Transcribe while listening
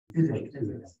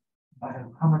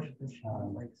How much of this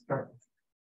like start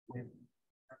with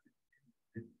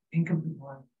the incomplete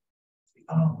one?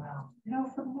 Oh wow, you know,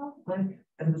 for the month, like,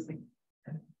 and it was like,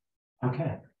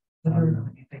 okay.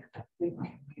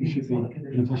 You should be in a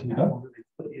position to go.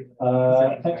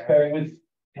 Thanks for bearing with.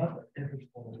 Yeah,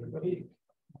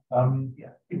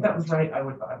 if that was right, I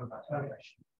would.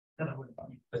 Then I would.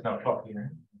 There's no clock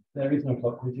here. There is no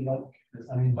clock. Would you like?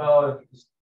 I mean, well,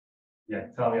 yeah.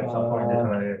 Tell me at some point if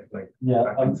I like.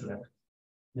 Yeah.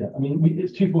 Yeah. I mean,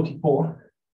 it's 2:44.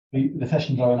 The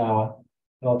sessions are an hour.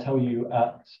 But I'll tell you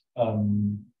at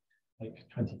like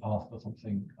 20 past or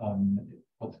something.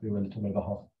 Once we were a little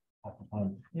over half the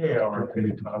time. Yeah, or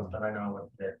 50 past, and I know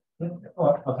what's there. Yeah.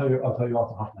 All right. I'll tell you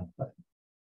after half an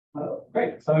hour.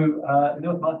 Great. So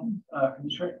Niels Martens from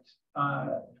Strict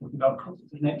talking about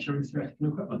concepts of nature and theoretical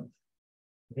equivalence.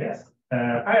 Yes.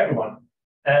 Hi everyone.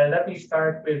 Let me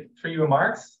start with 3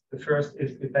 remarks. The first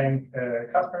is to thank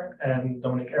Casper and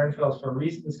Dominic Ehrenfels for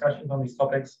recent discussions on these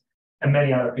topics, and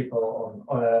many other people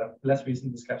on less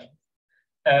recent discussions.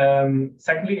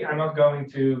 Secondly, I'm not going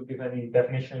to give any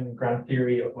definition, ground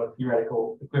theory of what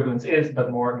theoretical equivalence is,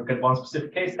 but more look at one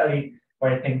specific case study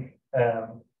where I think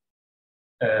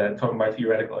talking about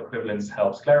theoretical equivalence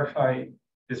helps clarify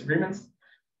disagreements.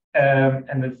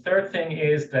 And the third thing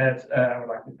is that I would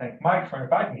like to thank Mike for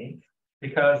inviting me,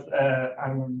 because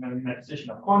I'm in a position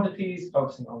of quantities,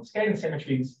 focusing on scaling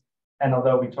symmetries. And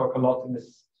although we talk a lot in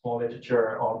this small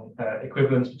literature on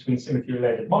equivalence between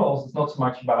symmetry-related models, it's not so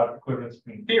much about equivalence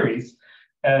between theories.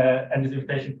 And this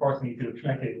invitation forced me to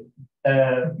try to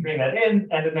bring that in,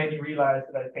 and it made me realize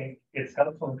that I think it's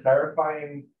helpful in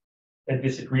clarifying a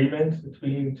disagreement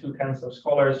between two camps of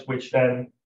scholars, which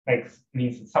then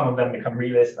means that some of them become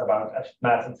realists about absolute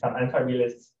mass and some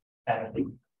anti-realists, and I think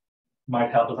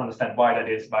might help us understand why that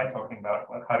is by talking about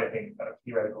how they think about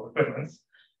theoretical equivalence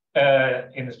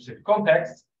in a specific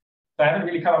context. So I haven't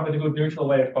really come up with a good neutral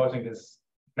way of posing this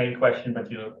main question, but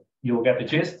you'll get the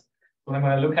gist. What I'm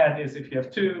going to look at is if you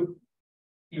have two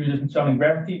theories showing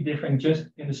gravity differing just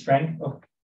in the strength of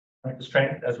the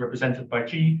strength as represented by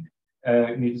G,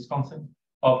 Newton's constant,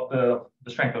 of the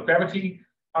strength of gravity.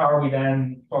 Are we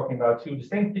then talking about two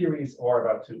distinct theories or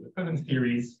about two equivalent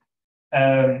theories?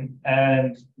 And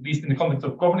at least in the context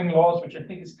of governing laws, which I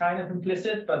think is kind of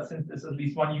implicit, but since there's at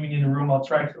least one union in the room, I'll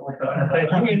try to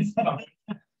also unions.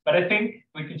 But I think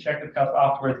we can check the cut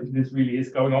afterwards if this really is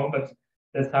going on, but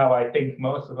that's how I think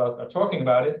most of us are talking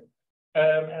about it.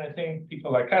 And I think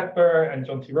people like Casper and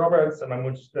John T. Roberts and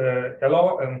Mahmoud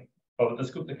Jalal, and well, the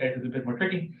Scoop case is a bit more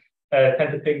tricky,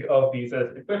 tend to think of these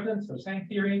as equivalents, so same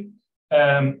theory.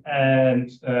 And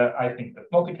I think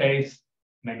that's not the case.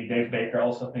 Maybe Dave Baker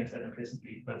also thinks that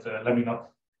implicitly, but let me not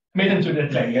commit into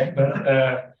that thing yet.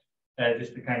 But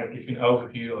just to kind of give you an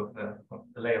overview of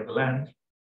the lay of the land.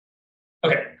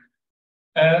 Okay.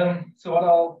 So what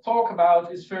I'll talk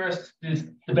about is first this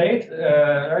debate,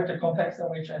 the context in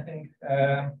which I think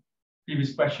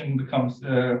previous question becomes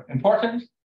important.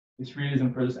 It's realism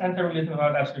versus anti-realism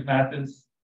about absolute matters.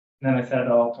 And then I said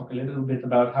I'll talk a little bit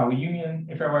about how a union,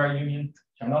 if there were a union,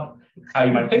 which I'm not, how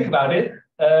you might think about it.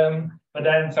 But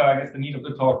then, so I guess the meat of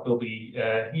the talk will be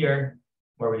here,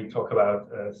 where we talk about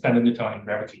standard Newtonian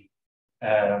gravity.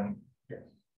 Yeah.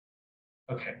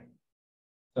 Okay.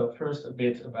 So first, a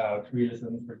bit about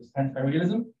realism versus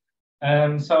anti-realism.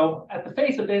 So at the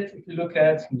face of it, if you look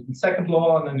at Newton's second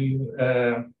law and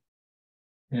the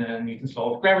Newton's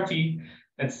law of gravity,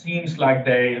 it seems like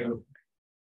the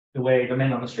way the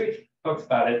man on the street talks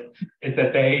about it is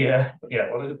that they,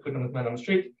 what did it put on the man on the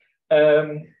street?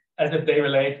 As if they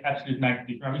relate absolute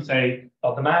magnitude. When we say,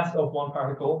 well, the mass of one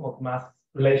particle, not the mass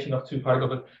relation of two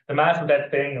particles, but the mass of that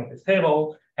thing, of this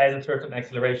table, has a certain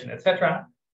acceleration, etc.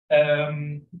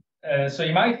 So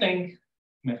you might think,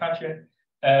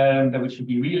 that we should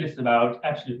be realist about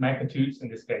absolute magnitudes. In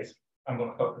this case, I'm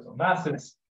going to focus on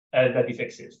masses, that these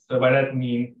exist. So by that I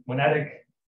mean monadic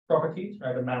properties,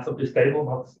 right? The mass of this table,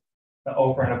 not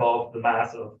over and above the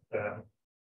mass of the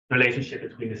relationship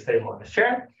between this table and this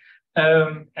chair.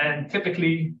 And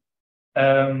typically,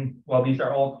 well, these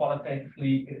are all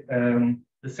qualitatively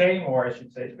the same, or I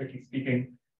should say, strictly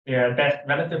speaking, they are best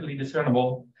relatively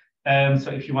discernible.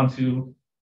 So if you want to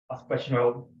ask a question,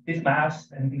 well, this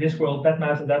mass and in this world, that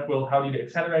mass and that world, how do they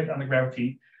accelerate under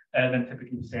gravity? Then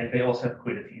typically we say they also have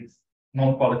quantities,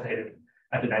 non-qualitative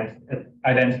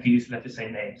identities, let the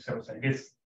same name. So we say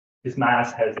this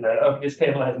mass has this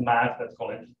table has a mass, let's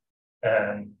call it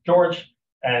George,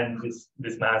 and this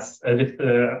mass, this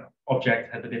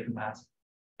object has a different mass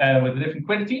with a different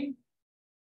quantity.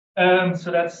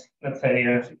 So that's, let's say,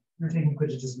 you're taking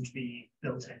quantities which be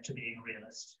built into being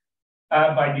realist.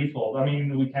 By default. I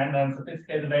mean, we can then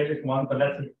sophisticate it later if you want, but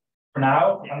that's it for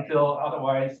now, until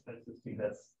otherwise, let's just think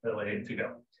that's the way to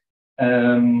go.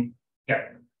 Yeah,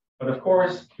 but of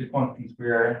course, the quantities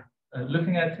we're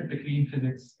looking at typically in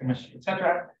physics, chemistry,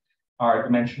 etc., are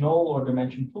dimensional or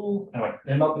dimensionful. Anyway,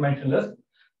 they're not dimensionless,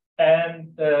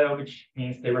 and which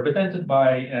means they're represented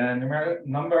by a numeric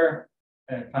number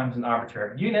times an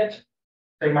arbitrary unit.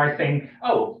 So you might think,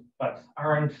 oh, but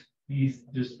aren't these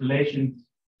just relations,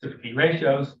 typically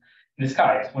ratios, in the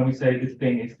skies? When we say this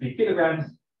thing is 3 kilograms,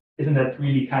 isn't that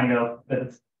really kind of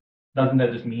that? Doesn't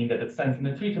that just mean that it stands in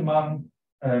a 3-to-1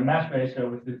 mass ratio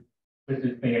with this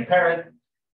thing in Paris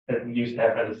that we used to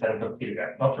have as a set of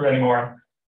kilograms? Not true anymore,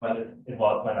 but it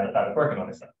was when I started working on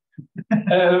this stuff.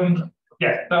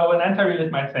 Yeah, so an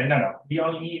anti-realist might say, no, we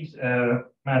only need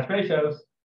mass ratios,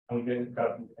 and we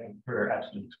don't infer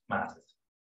absolute masses.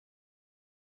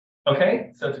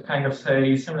 Okay, so to kind of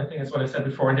say similar thing as what I said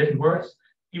before in different words,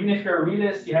 even if you're a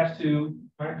realist, you have to,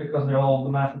 right, because they're all the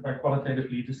masses are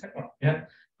qualitatively the same, yeah,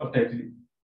 qualitatively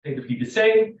the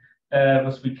same,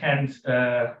 because we can't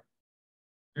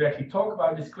directly talk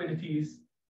about discretities.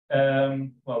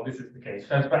 Well, this is the case.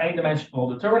 So for any dimensional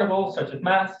determinable, such as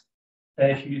mass,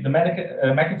 if you the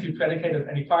magnitude predicate of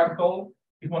any particle,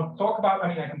 if you want to talk about, I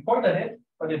mean, I can point at it,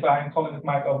 but if I'm calling with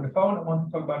Mike over the phone, I want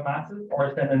to talk about masses,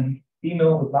 or send an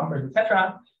email with numbers,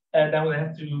 etc., and then we'll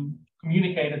have to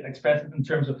communicate it, express it in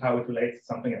terms of how it relates to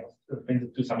something else,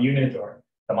 to some unit or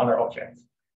some other object,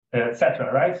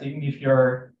 etc. Right? So even if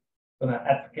you're going to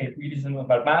advocate realism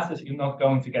about masses, you're not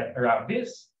going to get around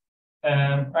this.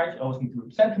 Right? You always need to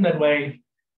represent them that way,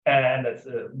 and that's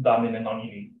done in a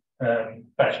non-unique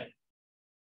fashion.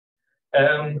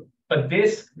 But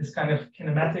this kind of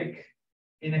kinematic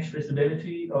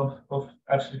inexpressibility of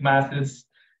absolute masses,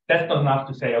 that's not enough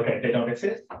to say, okay, they don't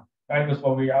exist. Right? Because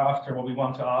what we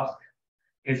want to ask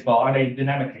is, well, are they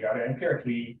dynamically, are they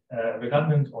empirically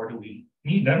redundant, or do we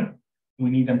need them? Do we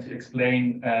need them to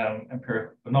explain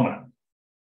empirical phenomena?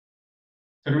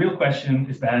 So the real question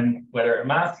is then whether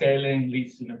mass scaling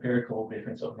leads to an empirical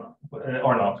difference or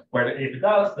not. Whether if it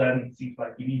does, then it seems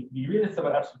like you need to be realist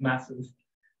about absolute masses.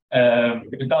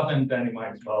 If it doesn't, then you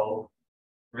might as well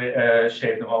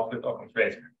shave them off with Occam's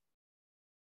razor.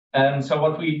 So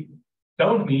what we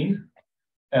don't mean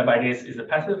by this is a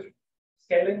passive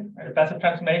scaling, a passive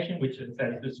transformation, which is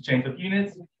just a change of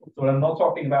units. So what I'm not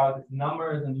talking about is the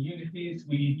numbers and the unities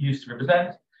we use to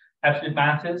represent absolute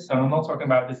masses. So I'm not talking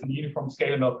about this uniform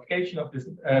scalar multiplication of this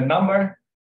number.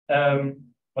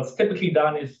 What's typically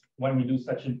done is when we do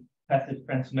such a passive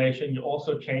transformation, you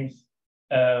also change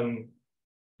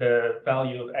the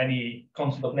value of any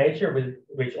constant of nature,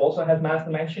 which also has mass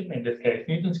dimension, in this case,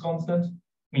 Newton's constant. I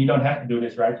mean, you don't have to do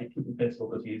this, right? You keep in principle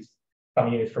because use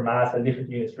some units for mass and different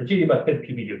units for G, but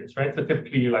typically we do this, right? So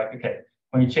typically you're like, okay,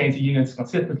 when you change the units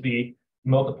consistently,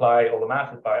 you multiply all the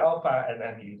masses by alpha, and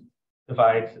then you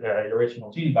divide your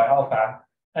original G by alpha,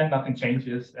 and nothing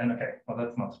changes. And okay, well,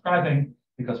 that's not surprising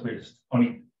because we're just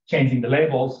only changing the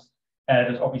labels.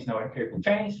 There's obviously no empirical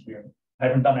change. We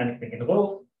haven't done anything in the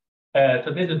world.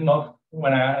 So this is not,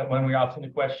 when we're asking the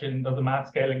question, does the mass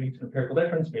scaling lead to empirical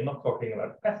difference? We're not talking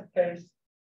about the passive case.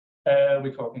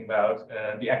 We're talking about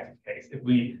the active case. If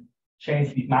we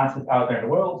change these masses out there in the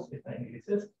world, if they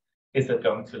exist, is that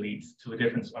going to lead to a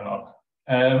difference or not?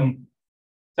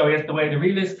 So yes, the way the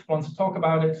realist wants to talk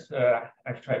about it,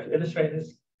 I've tried to illustrate this,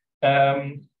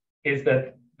 is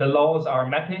that the laws are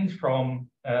mappings from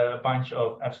a bunch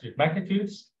of absolute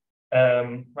magnitudes,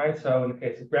 right? So in the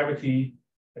case of gravity,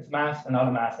 it's mass,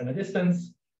 another mass, and a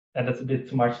distance. And that's a bit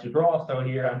too much to draw. So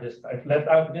here I've left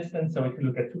out the distance. So we can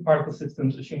look at two particle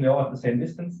systems, assume they all have the same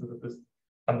distance. So this is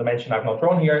some dimension I've not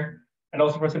drawn here. And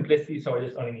also for simplicity, so I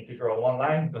just only need to draw one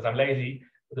line because I'm lazy.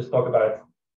 We'll just talk about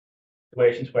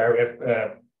situations where we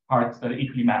have parts that are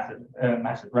equally massive,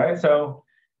 right? So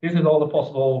this is all the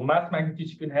possible mass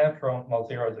magnitudes you can have from, well,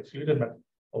 0 is excluded, but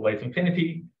all the way to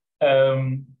infinity.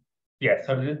 Yeah,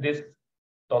 so this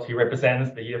also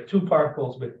represents that you have two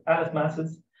particles with added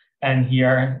masses. And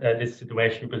here, this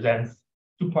situation represents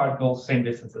two particles, same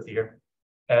distance as here,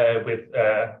 with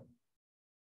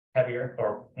heavier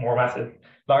or more massive,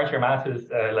 larger masses,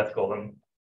 let's call them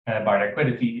by their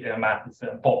quiddity masses,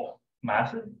 pop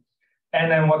masses. And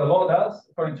then what the law does,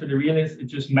 according to the realist, it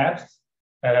just maps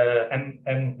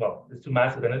and well, there's two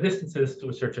masses and the distances to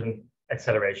a certain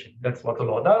acceleration. That's what the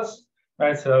law does,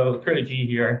 right? So curly G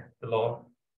here, the law,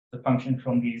 the function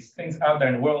from these things out there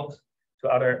in the world to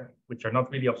other, which are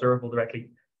not really observable directly,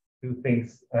 to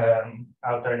things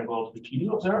out there in the world which you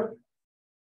do observe.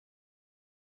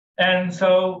 And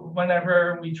so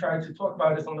whenever we try to talk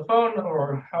about this on the phone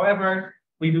or however,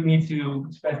 we do need to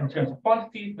express in terms of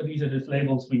quantities, but these are just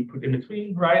labels we put in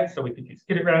between, right? So we could use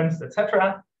kilograms,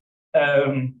 etc.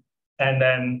 And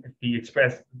then if we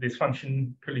express this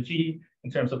function curly g in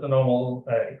terms of the normal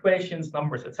equations,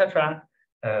 numbers, etc.,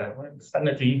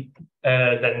 standard g,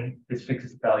 then this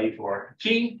fixes the value for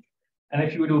g. And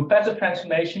if you do a passive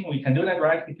transformation, we can do that,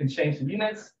 right? We can change the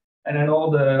units, and then all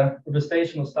the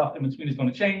representational stuff in between is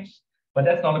going to change. But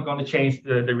that's not going to change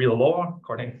the real law,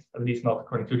 at least not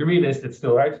according to the realist. It's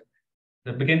still right.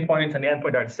 The begin point and the end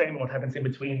point are the same. What happens in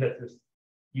between, that is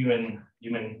human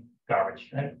garbage,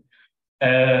 right?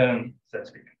 So to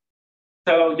speak.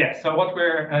 So yeah, so what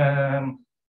we're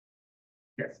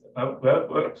yes,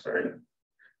 sorry,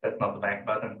 that's not the back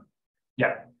button.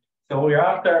 Yeah. So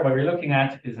what we're looking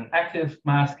at is an active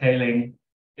mass scaling.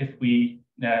 If we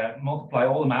multiply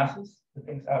all the masses, the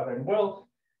things out there in the world,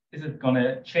 is it going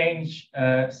to change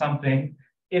something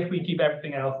if we keep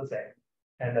everything else the same?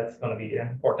 And that's going to be an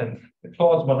important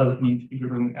clause. What does it mean to keep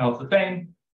everything else the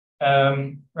same?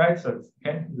 Right, so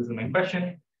okay, this is the main question.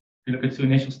 If you look at two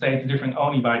initial states differing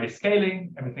only by this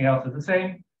scaling, everything else is the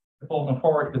same. Evolving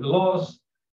forward with the laws,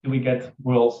 do we get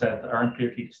worlds that are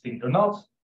empirically distinct or not?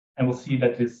 And we'll see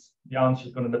that the answer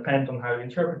is going to depend on how you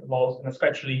interpret the laws, and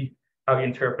especially how you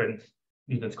interpret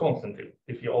Newton's constant,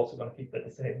 if you're also going to keep that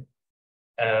the same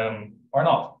or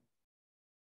not.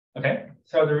 Okay,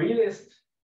 so the realist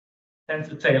tends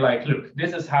to say, like, look,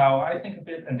 this is how I think of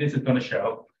it, and this is going to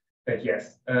show that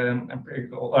yes,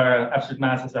 empirical absolute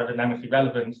masses are dynamically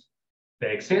relevant.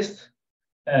 They exist.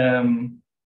 And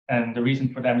the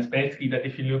reason for them is basically that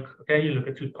if you look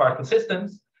at two particle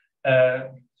systems,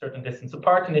 certain distance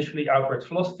apart initially, outwards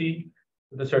velocity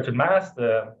with a certain mass,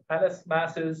 the Alice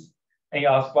masses, and you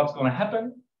ask what's going to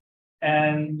happen.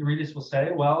 And the realist will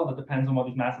say, well, that depends on what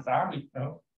these masses are. We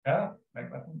know, yeah,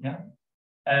 like that, yeah.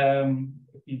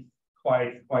 If these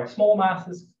quite small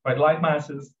masses, quite light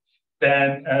masses,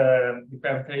 then the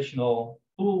gravitational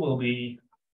pull will be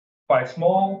quite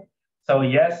small. So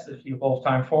yes, if you evolve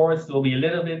time forward, there will be a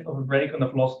little bit of a break on the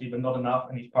velocity, but not enough,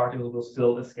 and these particles will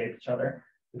still escape each other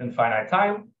within finite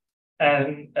time.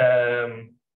 And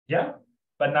yeah,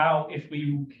 but now if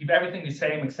we keep everything the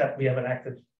same, except we have an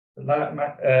active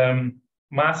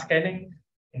mass scaling,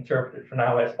 interpreted for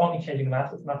now as only changing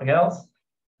masses, nothing else,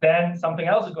 then something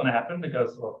else is going to happen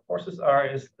because forces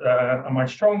are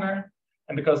much stronger,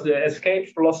 and because the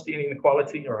escape velocity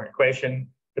inequality or equation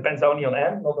depends only on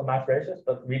m, not on mass ratios,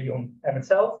 but really on m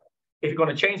itself. If you're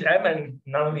going to change m and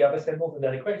none of the other symbols in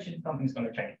that equation, something's going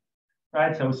to change,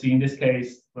 right? So we see in this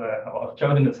case, I've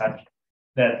chosen the such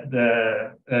that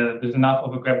there's enough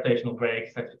of a gravitational break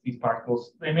such that these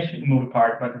particles, they initially move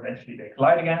apart, but eventually they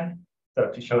collide again. So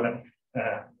to show them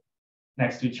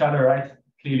next to each other, right?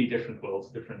 Clearly different worlds,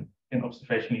 different in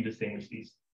observationally distinguish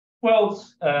these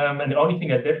worlds. And the only thing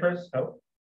that differs,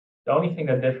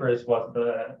 was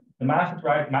the masses,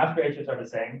 right? Mass ratios are the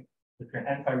same. If you're an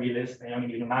anti-realist and you only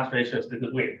give mass ratios, this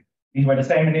is weird. These were the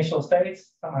same initial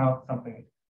states, somehow something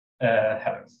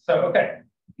happens. So, okay,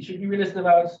 you should be realistic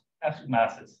about absolute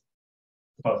masses,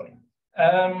 supposedly.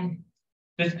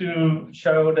 Just to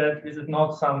show that this is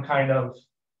not some kind of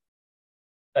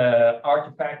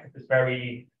artifact of this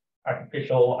very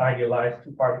artificial, idealized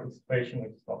two-particle situation,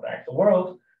 which is not the actual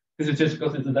world. This is just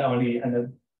because it's the only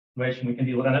situation we can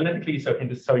deal with analytically. So I can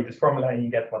just show you this formula and you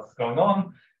get what's going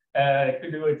on. If you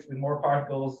do it with more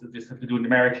particles, you just have to do it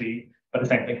numerically, but the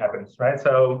same thing happens, right?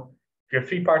 So if you have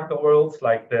three-particle worlds,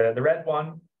 like the red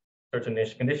one, certain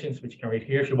initial conditions, which you can read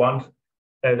here if you want.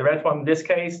 The red one, in this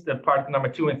case, the particle number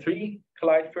 2 and 3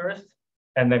 collide first,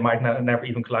 and they might never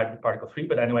even collide with particle 3,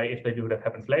 but anyway, if they do, that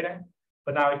happens later.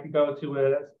 But now if you go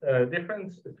to a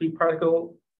different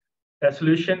three-particle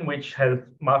solution, which has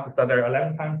masses that are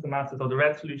 11 times the masses of the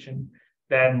red solution,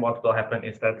 then what will happen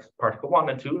is that particle 1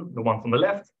 and 2, the ones on the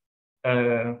left,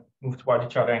 move towards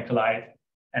each other and collide,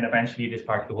 and eventually this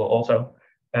particle will also.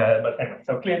 But anyway,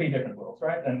 so clearly different worlds,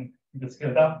 right? And you can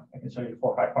scale it up. I can show you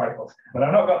 4 or 5 particles, but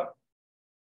I'm not going.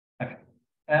 Okay.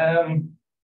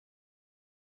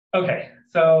 Okay,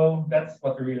 so that's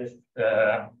what the realist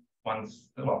wants.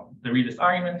 Well, the realist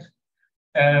argument.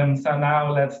 So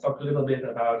now let's talk a little bit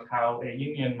about how a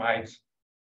union might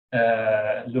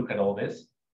look at all this.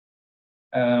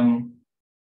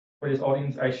 For this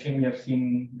audience, I assume you have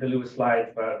seen the Lewis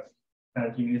slide, but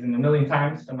unionism a million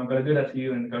times. I'm not going to do that to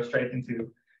you and go straight into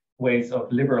ways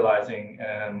of liberalizing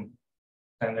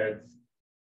standard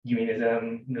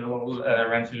unionism,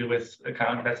 Ramsey-Lewis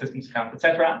account, best systems account,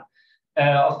 etc.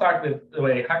 I'll start with the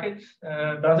way Hackett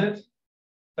does it.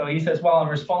 So he says, well, in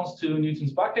response to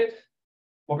Newton's bucket,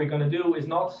 what we're going to do is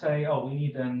not say, oh, we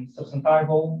need a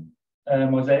substantival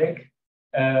mosaic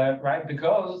right?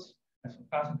 Because, as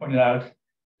Klassen pointed out,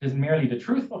 it is merely the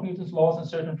truth of Newton's laws in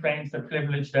certain frames that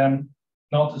privilege them,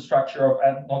 not the structure of,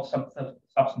 and not some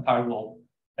substantival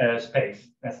space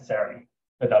necessarily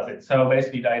that does it. So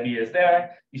basically, the idea is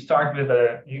there. You start with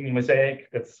a Humean mosaic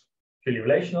that's purely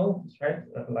relational, right?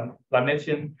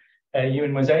 Leibnizian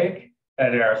Humean mosaic.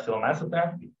 There are still mass of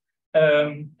them.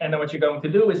 And then what you're going to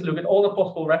do is look at all the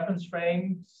possible reference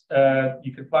frames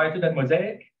you could apply to that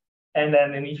mosaic. And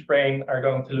then in each frame are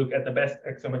going to look at the best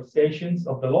axiomatization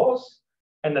of the laws.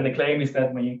 And then the claim is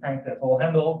that when you crank that whole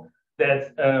handle,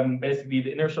 that basically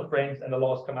the inertial frames and the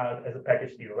laws come out as a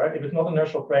package deal, right? If it's not an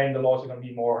inertial frame, the laws are going to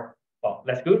be more, well,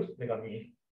 less good. They're going to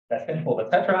be less simple,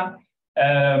 etc.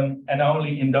 And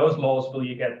only in those laws will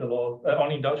you get the laws,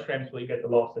 only in those frames will you get the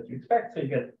laws that you expect. So you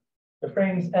get the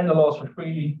frames and the laws for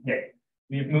free. Yeah,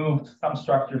 we've moved some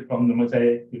structure from the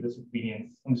mosaic to the supervenient,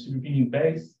 from the supervenient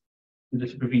base to the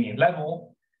supervenient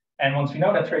level. And once we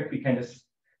know that trick, we can just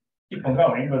keep on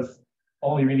going, because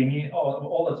all we really need,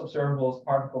 all that's observable is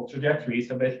particle trajectory.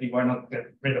 So basically, why not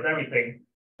get rid of everything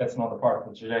that's not a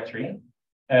particle trajectory?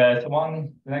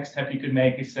 So the next step you could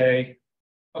make is say,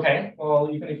 okay, well,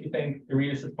 even if you think the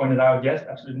readers have pointed out, yes,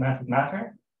 absolute math is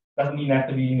matter, doesn't mean you have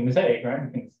to be in a mosaic, right?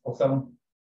 You can also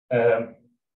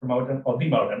promote them or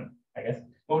demote them, I guess,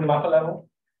 move them up a level.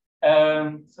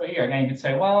 So here again, you could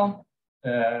say, well,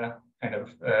 like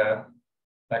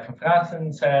Van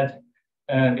Fraten said,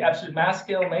 the absolute mass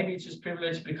scale, maybe it's just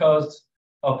privileged because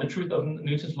of the truth of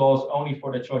Newton's laws only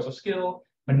for the choice of skill,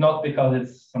 but not because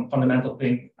it's some fundamental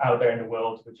thing out there in the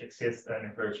world which exists and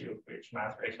in virtue of which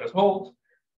mass ratios hold.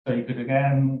 So you could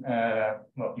again,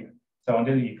 so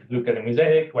until you could look at a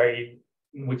mosaic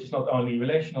which is not only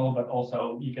relational, but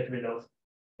also you get rid of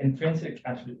intrinsic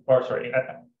absolute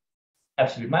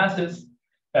masses.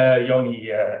 You only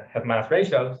have mass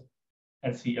ratios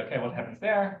and see, okay, what happens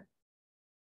there.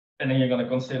 And then you're going to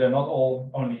consider not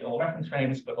only all reference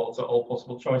frames, but also all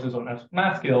possible choices on absolute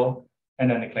mass scale. And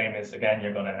then the claim is, again,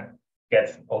 you're going to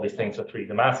get all these things for free: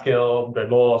 the mass scale, the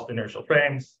laws, the inertial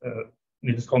frames,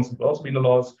 Newton's constant will also be in the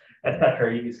laws,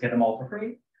 etc. You just get them all for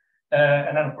free.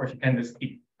 And then, of course, you can just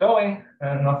keep going.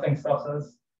 Nothing stops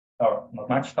us, or not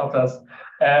much stops us.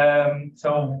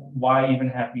 So why even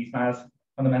have these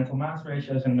fundamental mass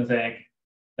ratios in mosaic?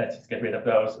 Let's just get rid of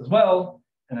those as well.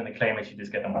 And then the claim is you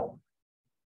just get them all.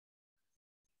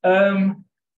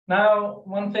 Now,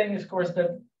 one thing is, of course,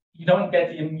 that you don't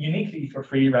get them uniquely for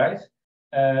free, right?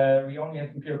 We only have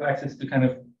empirical access to kind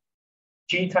of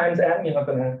G times N. You're not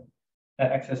going to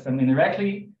access them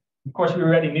indirectly. Of course, we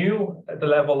already knew at the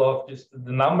level of just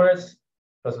the numbers,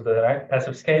 because of the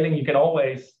passive scaling, you can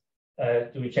always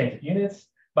do a change of units.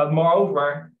 But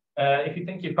moreover, if you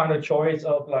think you found a choice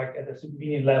of like at the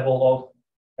supervenient level of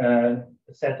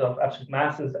a set of absolute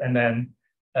masses and then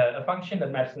a function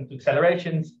that maps into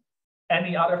accelerations,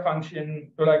 any other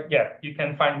function, or like, yeah, you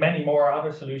can find many more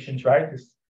other solutions, right?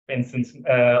 Just, for instance,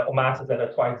 all masses that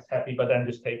are twice as heavy, but then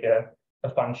just take a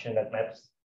function that maps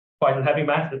twice as heavy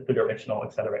masses to the original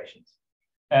accelerations.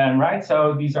 Right,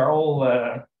 so these are all,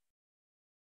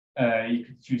 you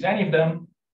could choose any of them.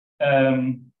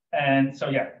 And so,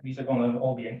 yeah, these are going to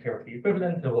all be empirically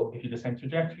equivalent. They will give you the same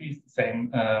trajectories, the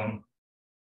same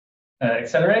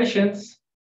accelerations.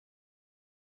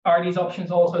 Are these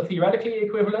options also theoretically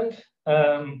equivalent?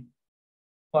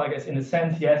 Well, I guess in a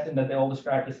sense, yes, in that they all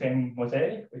describe the same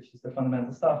mosaic, which is the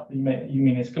fundamental stuff that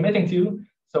Humean is committing to.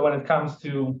 So when it comes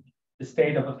to the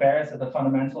state of affairs at the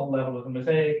fundamental level of the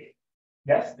mosaic,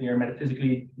 yes, they are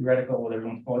metaphysically theoretical, whatever you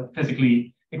want to call it,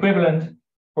 physically equivalent.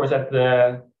 Of course, at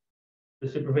the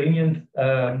supervenient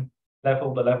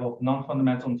level, the level of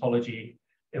non-fundamental ontology,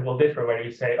 it will differ whether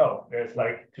you say, oh, there's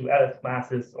like two Alice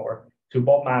masses or two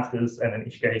Bob masses, and in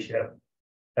each case you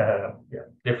have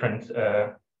different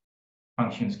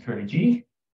functions curly G.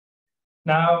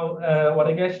 Now, what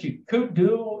I guess you could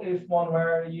do if one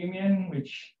were a Humean,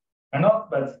 which I'm not,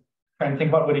 but trying to think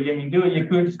about what a Humean do, you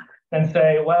could then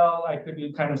say, well, I could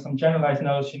do kind of some generalized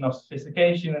notion of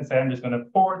sophistication and say I'm just going to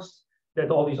force that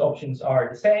all these options are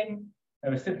the same.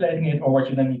 And we're stipulating it, or what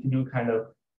you then need to do kind of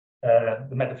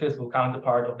the metaphysical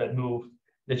counterpart of that move,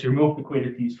 that you remove the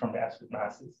equidities from the absolute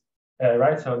masses.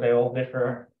 Right, so they all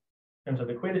differ in terms of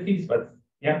equidities, but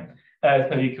yeah.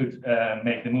 So you could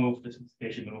make the move, the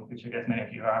sophistication move, which I guess many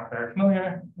of you are very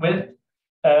familiar with.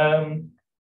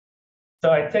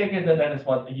 So I take it that that is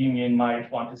what the Humean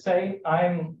might want to say.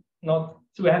 I'm not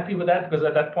too happy with that, because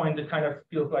at that point it kind of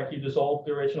feels like you dissolve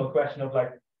the original question of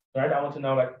like, right, I want to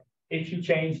know like, if you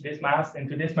change this mass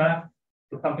into this mass,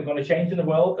 is something going to change in the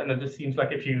world? And it just seems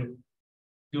like if you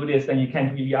do this, then you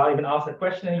can't really even ask that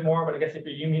question anymore. But I guess if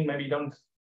you're Humean, maybe you don't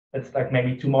it's like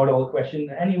maybe too modal question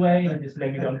anyway, and just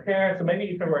maybe don't care. So maybe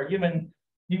if I were a human,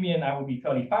 I would be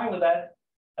totally fine with that.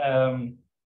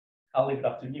 I'll leave it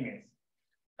up to humans.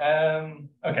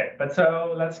 Okay, but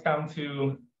so let's come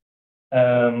to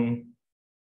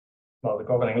well, the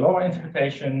governing law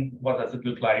interpretation. What does it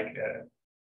look like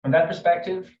from that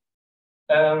perspective?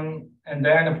 And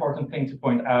there, an important thing to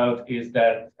point out is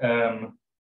that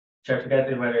I forget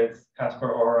whether it's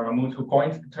Casper or Mahmoud who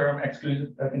coined the term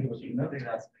exclusive. I think it was you, no?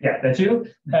 Yeah, that's you.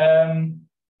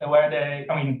 Where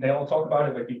they all talk about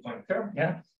it, but you coined the term,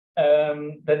 yeah.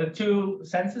 There are two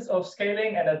senses of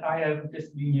scaling, and that I have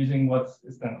just been using what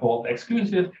is then called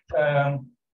exclusive.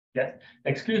 Yes,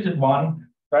 exclusive one,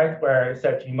 right, where it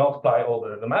said you multiply all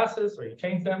the masses or you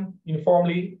change them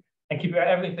uniformly and keep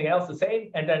everything else the same,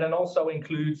 and then it also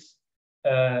includes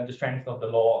the strength of the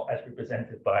law as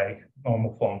represented by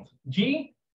normal font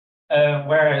G,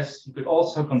 whereas you could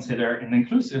also consider an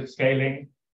inclusive scaling,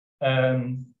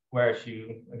 whereas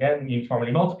you, again,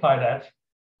 uniformly multiply that,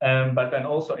 but then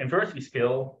also inversely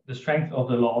scale the strength of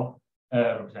the law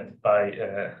represented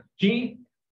by G.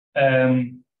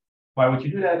 Why would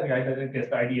you do that? I guess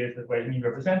the idea is that where you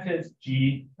represented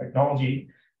G, like normal G,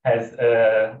 has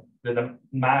the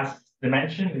mass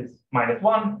dimension is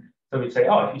 -1. So we'd say,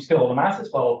 oh, if you scale all the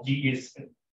masses, well, G is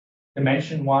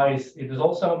dimension-wise, it is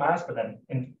also a mass, but then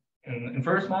in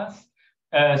inverse mass.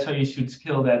 So you should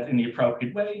scale that in the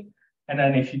appropriate way. And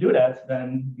then if you do that,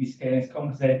 then these scalings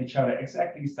compensate each other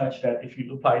exactly such that if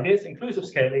you apply this inclusive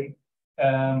scaling,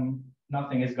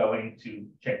 nothing is going to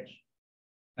change.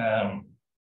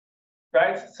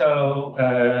 Right? So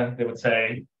they would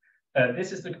say,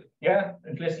 this is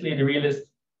implicitly the realist,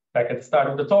 back at the start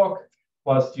of the talk,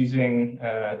 was using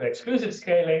the exclusive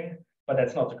scaling, but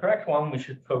that's not the correct one. We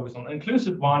should focus on the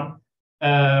inclusive one.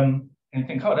 And you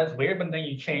think, oh, that's weird, but then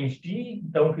you change G.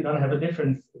 We don't have a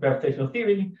different gravitational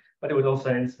theory, but it would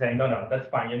also say, no, that's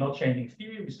fine. You're not changing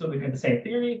theory. We're still looking at the same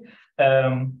theory.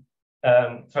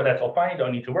 So that's all fine. You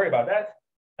don't need to worry about that.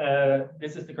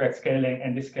 This is the correct scaling,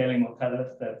 and this scaling will tell us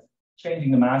that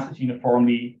changing the masses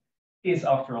uniformly is,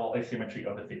 after all, a symmetry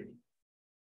of the theory.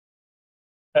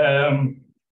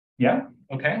 Yeah,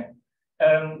 okay.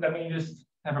 Let me just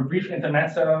have a brief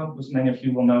intermezzo, because many of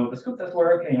you will know the scoop test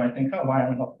work, and you might think, oh, why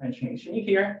am I not mentioning Chimique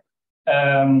here?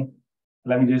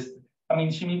 Let me just,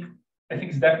 Chimique, I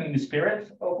think, is definitely the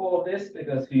spirit of all of this,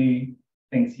 because he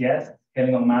thinks, yes,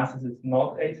 scaling on masses is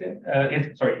not is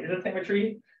a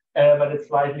symmetry, but it's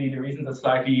slightly, the reasons are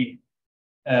slightly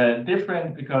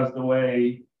different, because the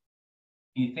way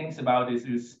he thinks about this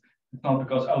is, it's not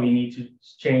because, oh, you need to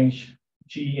change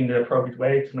G in the appropriate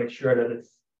way to make sure that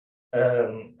it's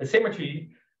a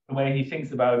symmetry. The way he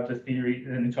thinks about the theory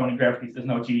in Newtonian gravities, there's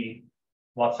no G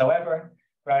whatsoever,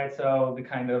 right? So the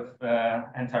kind of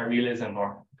anti-realism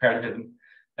or parallelism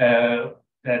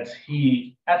that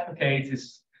he advocates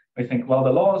is, I think, well,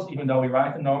 the laws, even though we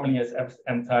write them normally as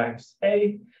m times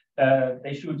a,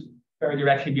 they should very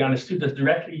directly be understood as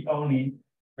directly only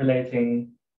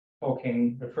referring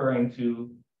to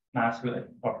mass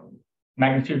or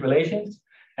magnitude relations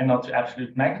and not to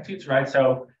absolute magnitudes, right?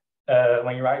 So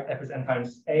when you write F is n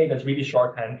times a, that's really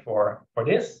shorthand for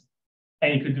this.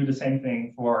 And you could do the same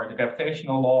thing for the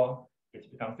gravitational law, which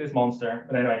becomes this monster.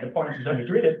 But anyway, the point is you don't need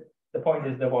to read it. The point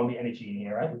is there won't be any G in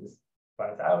here, right? We just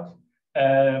write it out.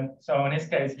 So in this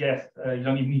case, yes, you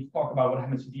don't even need to talk about what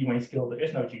happens to G when you scale. There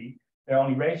is no G. There are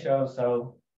only ratios.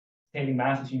 So scaling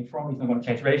masses uniformly is not going to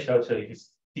change ratios. So you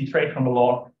just see straight from the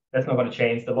law. That's not going to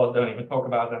change. The laws don't even talk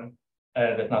about them.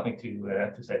 There's nothing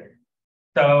to say.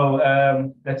 So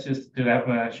let's just have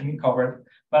Chimique covered.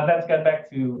 But let's get back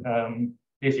to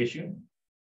this issue.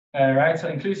 Right, so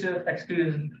inclusive,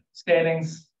 exclusive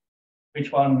scalings,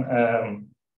 which one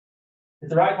is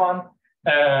the right one?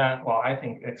 Well, I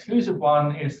think exclusive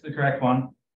one is the correct one.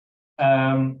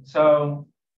 So,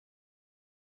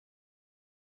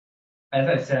 as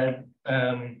I said,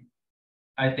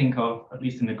 I think of, at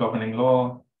least in the governing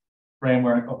law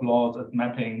framework of laws, as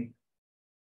mapping,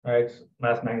 right,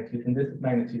 mass magnitudes, and this is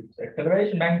magnitudes,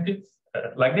 acceleration magnitudes,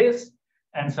 like this.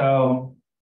 And so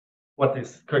what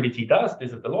this curly T does,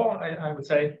 this is the law, I would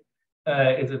say,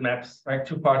 is it maps, right,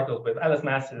 two particles with Alice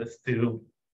masses to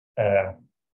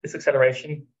this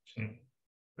acceleration,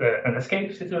 an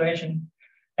escape situation,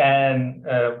 and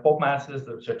Bob masses,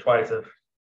 which are twice as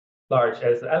large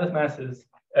as the Alice masses,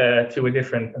 to a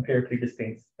different empirically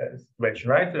distinct situation,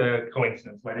 right?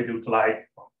 Coincidence, where they do collide,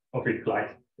 not really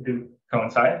collide, they do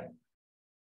coincide.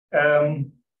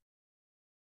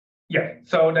 Yeah,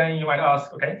 so then you might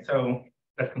ask, okay, so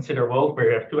let's consider a world where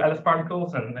you have two Alice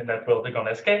particles, and in that world they're going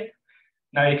to escape.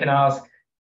 Now you can ask,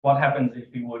 what happens if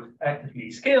we would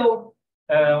actively scale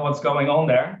what's going on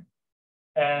there.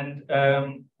 And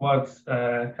what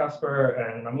Casper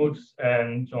and Mahmoud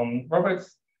and John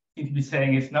Roberts seem to be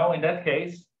saying is, no, in that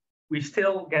case, we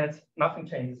still get, nothing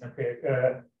changes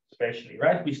spatially,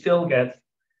 right? We still get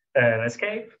an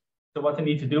escape. So what we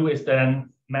need to do is then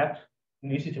map a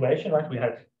new situation, right? We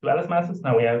had 2 Alice masses,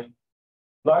 now we have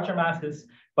larger masses,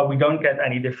 but we don't get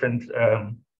any different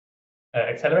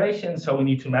acceleration. So we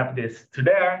need to map this to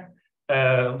there.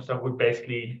 So we're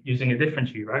basically using a different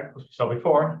G, right? As we saw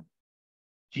before,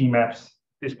 G maps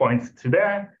this point to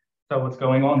there. So what's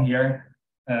going on here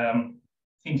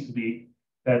seems to be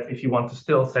that if you want to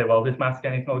still say, well, this mass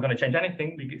scan is not going to change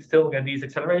anything, we can still get these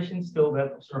accelerations, still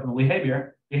get observable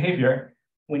behavior.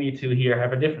 We need to here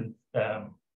have a different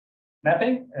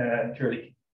mapping,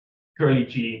 curly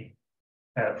G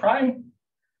prime.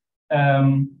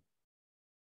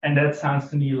 And that sounds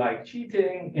to me like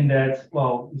cheating in that,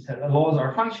 well, we said the laws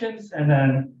are functions and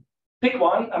then pick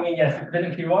one. I mean, yes,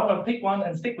 technically one, but pick one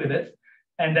and stick with it,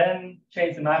 and then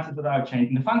change the masses without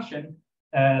changing the function.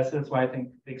 So that's why I think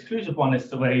the exclusive one is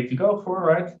the way to go for,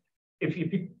 right? If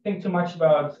you think too much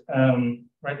about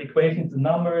right equations, the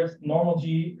numbers, normal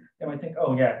G, then we think,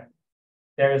 oh yeah,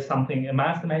 there is something, a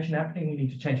mass dimension happening, we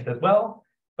need to change it as well.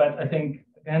 But I think,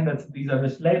 again, that these are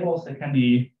just labels that can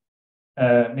be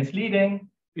misleading.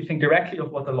 If you think directly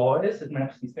of what the law is, it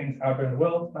maps these things out there in the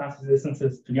world, masses,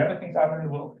 distances to the other things out there in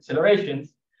the world,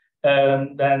 accelerations,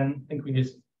 then I think you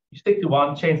stick to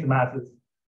one, change the masses,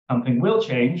 something will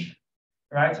change,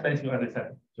 right? So basically, as I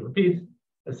said, to repeat,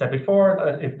 as I said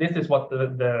before, if this is what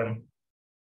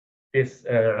this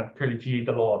curly G,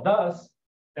 the law does,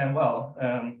 then well,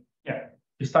 yeah,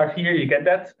 you start here, you get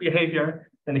that behavior,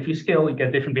 then if you scale, you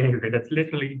get different behavior. That's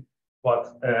literally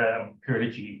what curly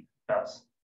G does.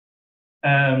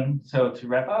 So to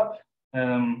wrap up,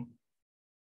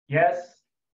 yes,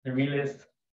 the realists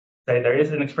say there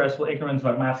is an expressible ignorance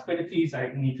about mass quantities.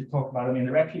 I need to talk about them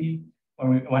indirectly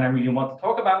when I really want to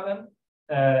talk about them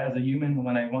as a human,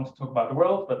 when I want to talk about the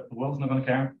world, but the world's not going to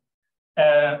care.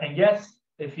 And yes,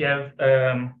 if you have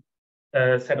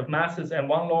a set of masses and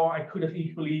one law, I could have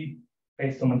equally,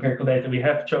 based on empirical data, we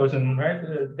have chosen right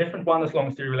a different one as long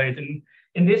as they're related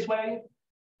in this way.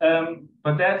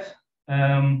 But that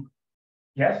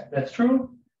yes, that's true,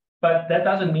 but that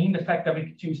doesn't mean the fact that we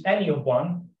can choose any of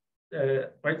one,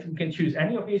 right? We can choose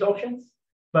any of these options,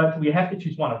 but we have to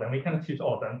choose one of them. We cannot choose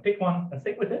all of them. Pick one and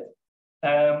stick with it,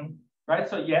 right?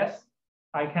 So yes,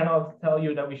 I cannot tell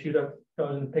you that we should have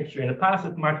chosen the picture in the past.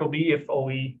 It might well be if all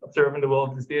we observe in the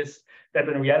world is this, that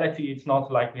in reality, it's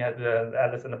not like we had the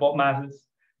Alice and the Bob masses,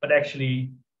 but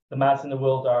actually the masses in the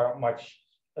world are much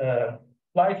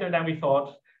lighter than we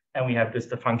thought, and we have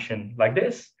just a function like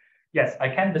this. Yes, I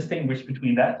can distinguish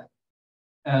between that,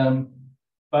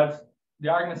 but the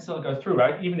argument still goes through,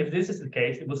 right? Even if this is the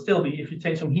case, it will still be, if you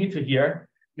change from here to here,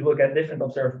 you will get different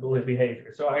observable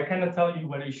behavior. So I cannot tell you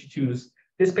whether you should choose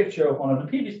this picture or one of the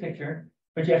previous picture,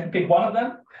 but you have to pick one of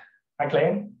them, I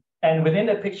claim. And within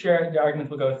that picture, the argument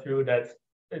will go through that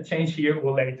a change here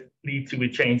will lead to a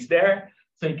change there.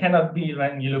 So it cannot be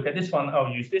when you look at this one, oh,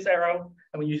 use this arrow.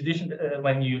 And when you use this,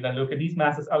 when you then look at these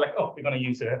masses, are like, oh, we're going to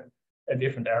use a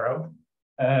different arrow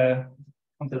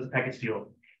until the package deal,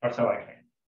 or so I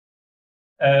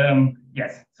claim.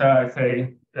 Yes, so I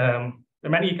say there are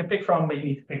many you can pick from, but you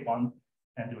need to pick one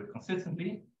and do it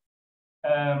consistently.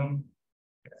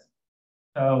 Yes.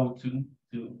 So to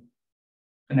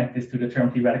connect this to the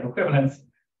term theoretical equivalence,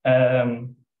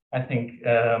 I think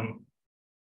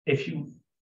if you,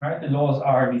 right, the laws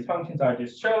are, these functions I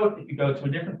just showed. If you go to a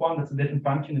different one, that's a different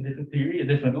function, a different theory, a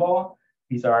different law.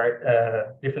 These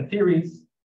are different theories,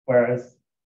 whereas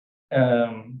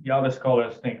the other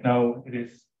scholars think, no, it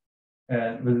is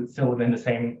still within the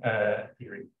same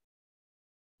theory.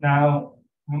 How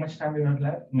much time do we have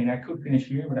left? I mean, I could finish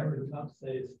here, whatever. I would have to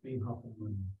say it's been half an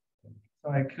hour. So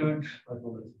I could,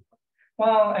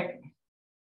 well, I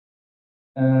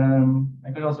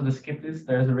could also just skip this.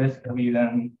 There's a risk that we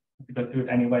then have to go through it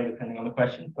anyway, depending on the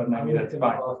question, but maybe that's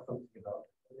fine.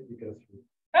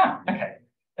 Ah, okay.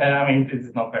 I mean, this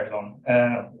is not very long.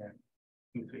 Yeah,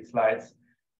 2-3 slides.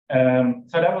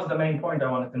 So that was the main point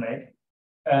I wanted to make.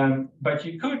 But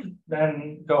you could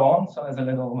then go on, so as a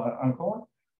little encore.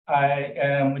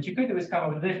 What you could do is come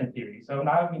up with a different theory. So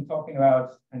now I've been talking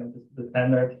about kind of the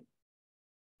standard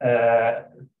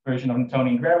version of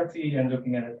Newtonian gravity and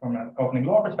looking at it from an opening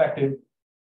law perspective.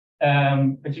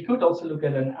 But you could also look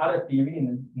at another theory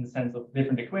in the sense of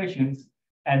different equations,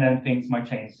 and then things might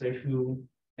change. So if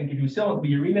you still want to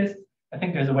be a realist, I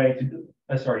think there's a way to do,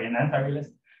 an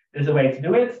anti-realist. There's a way to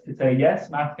do it, to say, yes,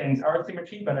 math gains are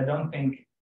symmetry, but I don't think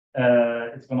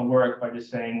it's going to work by just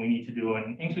saying we need to do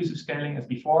an inclusive scaling as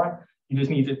before. You just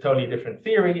need a totally different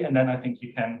theory, and then I think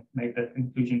you can make that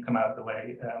conclusion come out the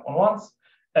way on once.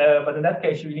 But in that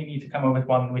case, you really need to come up with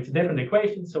one with a different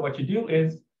equation. So what you do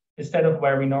is, instead of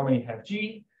where we normally have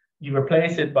G, you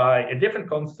replace it by a different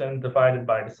constant divided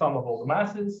by the sum of all the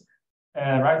masses.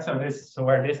 Right, so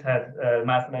where this had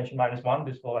mass dimension -1,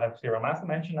 this will have 0 mass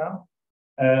dimension now.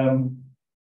 And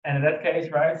in that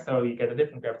case, right, so you get a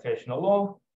different gravitational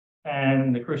law.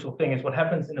 And the crucial thing is what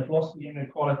happens in the velocity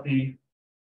inequality.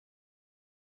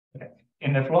 Okay.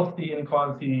 In the velocity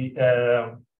inequality,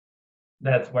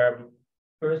 that's where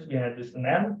first we had this an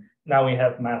n, now we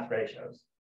have mass ratios.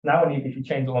 Now we need, if you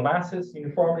change all the masses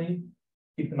uniformly,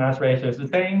 keep the mass ratios the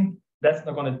same, that's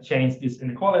not going to change this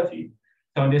inequality.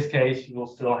 So in this case, you will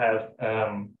still have,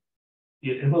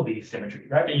 it will be symmetry,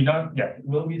 right? And you don't, yeah, it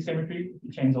will be symmetry if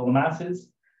you change all the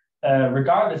masses,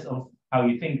 regardless of how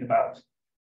you think about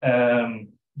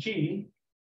G,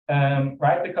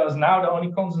 right? Because now the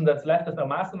only constant that's left is no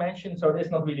mass dimension, so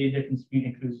there's not really a difference between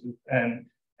inclusive and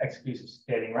exclusive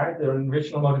scaling, right? The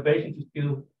original motivation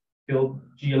to build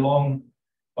G along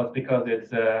was because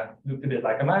it looked a bit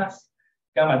like a mass.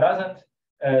 Gamma doesn't,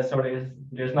 so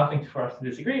there's nothing for us to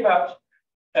disagree about.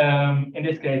 In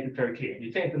this case, it's very clear.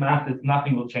 You change the masses,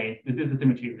 nothing will change. This is the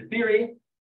symmetry of the theory.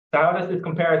 So how does this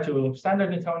compare to standard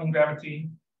Newtonian gravity?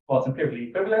 Well, it's empirically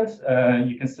equivalent.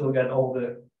 You can still get all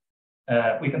the,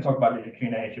 we can talk about it in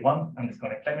Q&A if you want. I'm just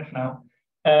going to claim it for now.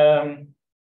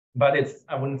 But it's,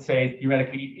 I wouldn't say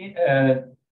theoretically,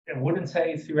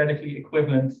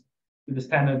 equivalent to the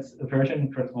standard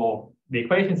version. First of all, the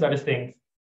equations are distinct,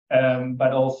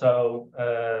 but also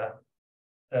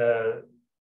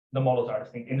the models are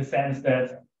distinct in the sense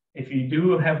that if you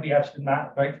do have the absolute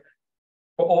mass, right?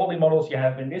 For all the models you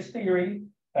have in this theory,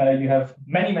 you have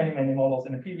many models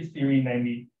in the previous theory,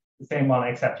 namely the same one,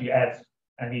 except you add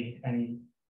any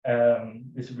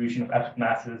distribution of absolute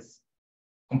masses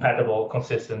compatible,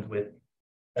 consistent with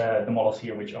the models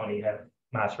here, which only have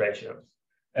mass ratios.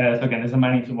 So again, there's a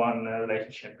many-to-one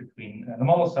relationship between the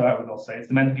models. So I would also say it's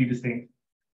semantically distinct.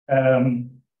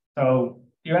 So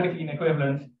theoretically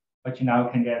inequivalent, but you now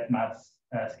can get mass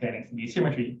scaling to be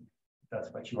symmetry. That's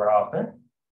what you are after.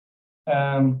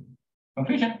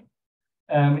 Conclusion.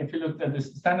 If you looked at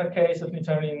this standard case of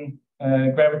Newtonian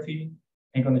gravity,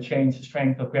 you're going to change the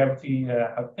strength of gravity,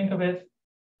 how to think of it.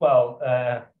 Well,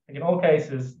 in all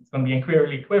cases, it's going to be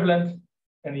empirically equivalent.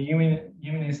 In the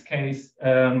unionist case,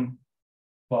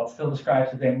 well, it still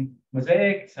describes the same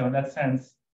mosaic. So in that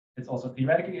sense, it's also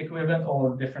theoretically equivalent, all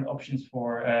the different options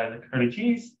for the curly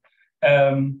G's.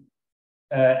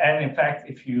 And in fact,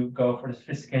 if you go for the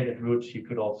sophisticated route, you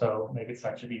could also make it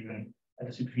such that even at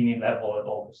the supervenience level, it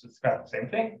all describes the same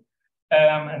thing.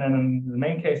 And then in the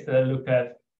main case that I looked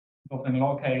at, in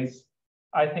law case,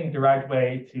 I think the right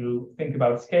way to think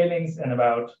about scalings and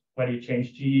about whether you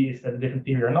change G is that a different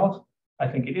theory or not. I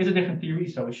think it is a different theory,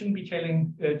 so we shouldn't be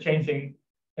changing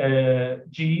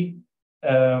G.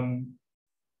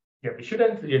 Yeah, we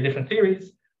shouldn't. They're different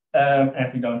theories. And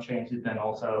if we don't change it, then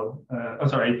also,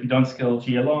 if we don't scale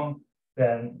G along,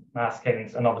 then mass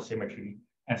scalings are not a symmetry.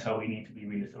 And so we need to be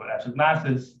realistic about absolute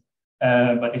masses.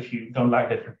 But if you don't like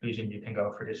that conclusion, you can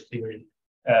go for this theory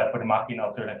for the Machian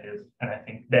alternative. And I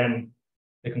think then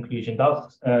the conclusion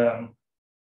does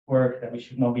work, that we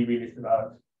should not be realistic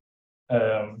about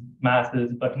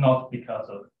masses, but not because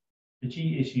of the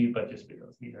G issue, but just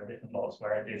because these are different laws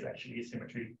where it is actually a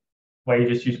symmetry, where you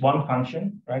just use one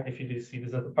function, right? If you just see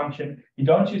this as a function, you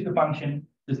don't choose the function,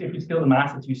 just if you scale the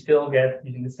masses, you still get,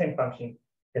 using the same function,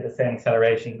 get the same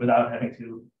acceleration without having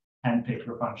to handpick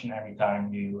your function every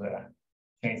time you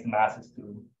change the masses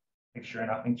to make sure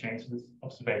nothing changes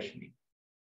observationally.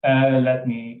 Let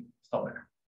me stop there.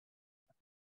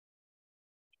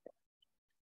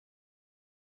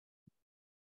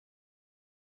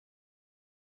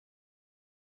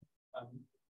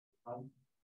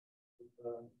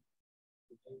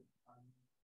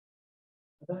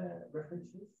 Are there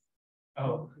references?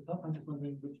 Oh, I'm just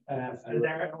wondering which. Is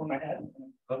there on my head?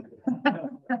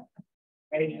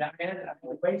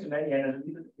 Way too many,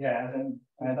 yeah.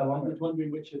 And I was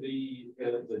wondering which of the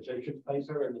Jacobs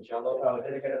paper and the Jallo. Oh,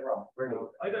 did I get it wrong?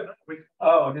 I don't know.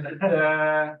 Oh, this is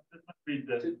This must be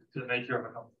the nature of a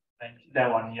company.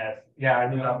 that one, yes. Yeah, I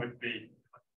knew That that. would be.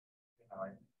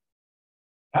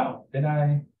 Oh, did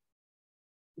I?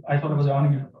 I thought it was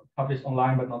only published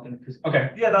online, but not in the physical.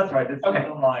 Okay. Yeah, that's right. It's Okay.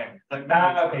 online. Like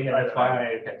Okay, yeah, that's why.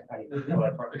 Okay, it's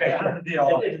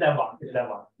that one. It's that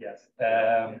one. Yes.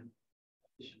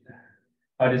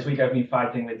 This week I've been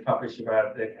fighting with publisher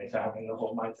about the case, so having the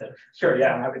whole mindset. Sure,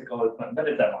 yeah, I'm happy to call it one, but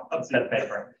it's that one. That's that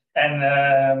paper. And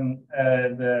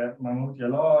the Mahmoud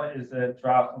Law is a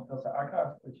draft on Filter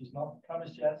Archive, which is not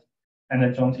published yet. And the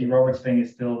John T. Roberts thing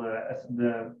is still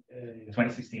the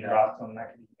 2016 draft on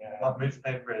academia. Mahmoud's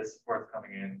paper is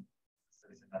forthcoming in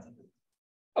Studies in Methods.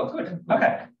 Oh, good.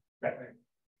 Okay. Great.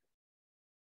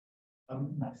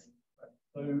 Nice.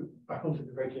 So back onto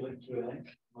the regular Q&A.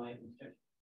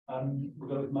 We'll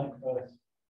go with Mike first.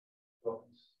 So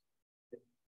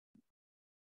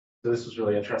this was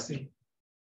really interesting.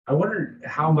 I wondered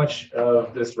how much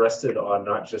of this rested on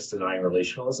not just denying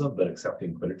relationalism, but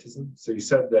accepting criticism. So you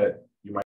said that you might